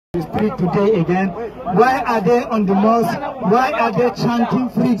the street today again. Why are they on the mosque? Why are they chanting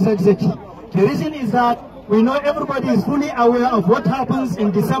free Zakzaki? The reason is that we know everybody is fully aware of what happens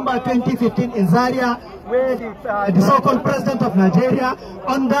in December 2015 in Zaria, where the so-called president of Nigeria,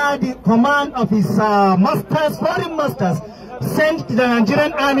 under the command of his foreign masters, sent the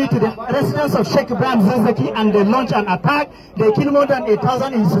Nigerian army to the residence of Sheikh Ibrahim Zakzaki, and they launched an attack. They killed more than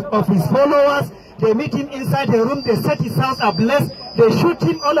 1,000 of his followers. They meet him inside a room, they set his house ablaze, they shoot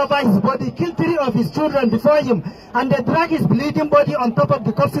him all over his body, kill 3 of his children before him, and they drag his bleeding body on top of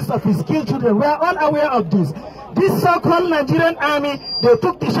the corpses of his killed children. We are all aware of this. This so-called Nigerian army, they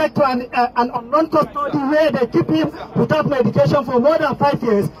took the Sheikh to an unknown custody where they keep him without medication for more than 5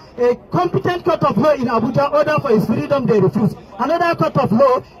 years. A competent court of law in Abuja ordered for his freedom, they refused. Another court of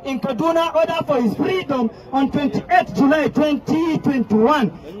law in Kaduna ordered for his freedom on 28 July 2021,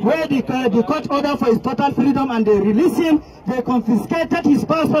 where the court ordered for his total freedom and they released him. They confiscated his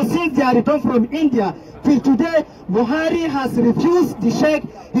passport since their return from India. Till today, Buhari has refused the Sheikh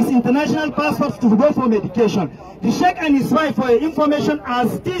his international passport to go for medication. The Sheikh and his wife, for your information, are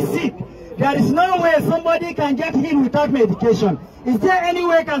still sick. There is no way somebody can get healed without medication. Is there any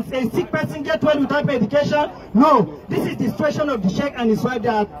way can a sick person get well without medication? No. This is the situation of the Sheikh and his wife. They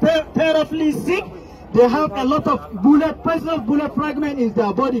are terribly sick. They have a lot of poisonous bullet fragment in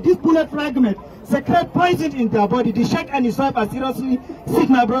their body. This bullet fragment secrete poison in their body. The Sheikh and his wife are seriously sick,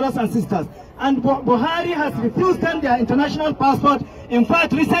 my brothers and sisters. And Buhari has refused them their international passport. In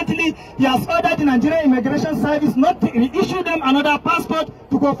fact, recently, he has ordered the Nigerian Immigration Service not to issue them another passport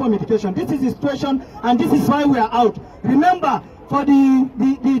to go for medication. This is the situation, and this is why we are out. Remember, for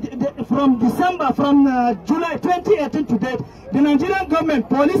from July 2018 to date, the Nigerian government,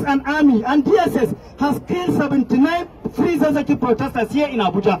 police and army and DSS has killed 79 free Zakzaki protesters here in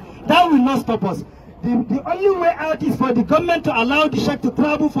Abuja. That will not stop us. The only way out is for the government to allow the Sheikh to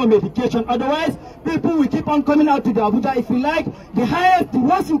travel for medication. Otherwise, people will keep on coming out to the Abuja. If you like, the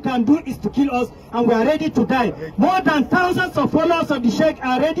worst you can do is to kill us, and we are ready to die. More than thousands of followers of the Sheikh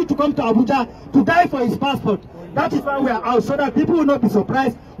are ready to come to Abuja to die for his passport. That is why we are out, so that people will not be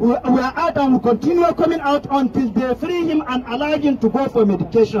surprised. We are out and will continue coming out until they free him and allow him to go for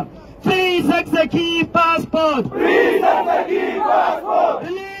medication. Free Zakzaki passport! Free Zakzaki passport!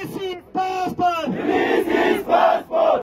 Release his passport! Release his passport!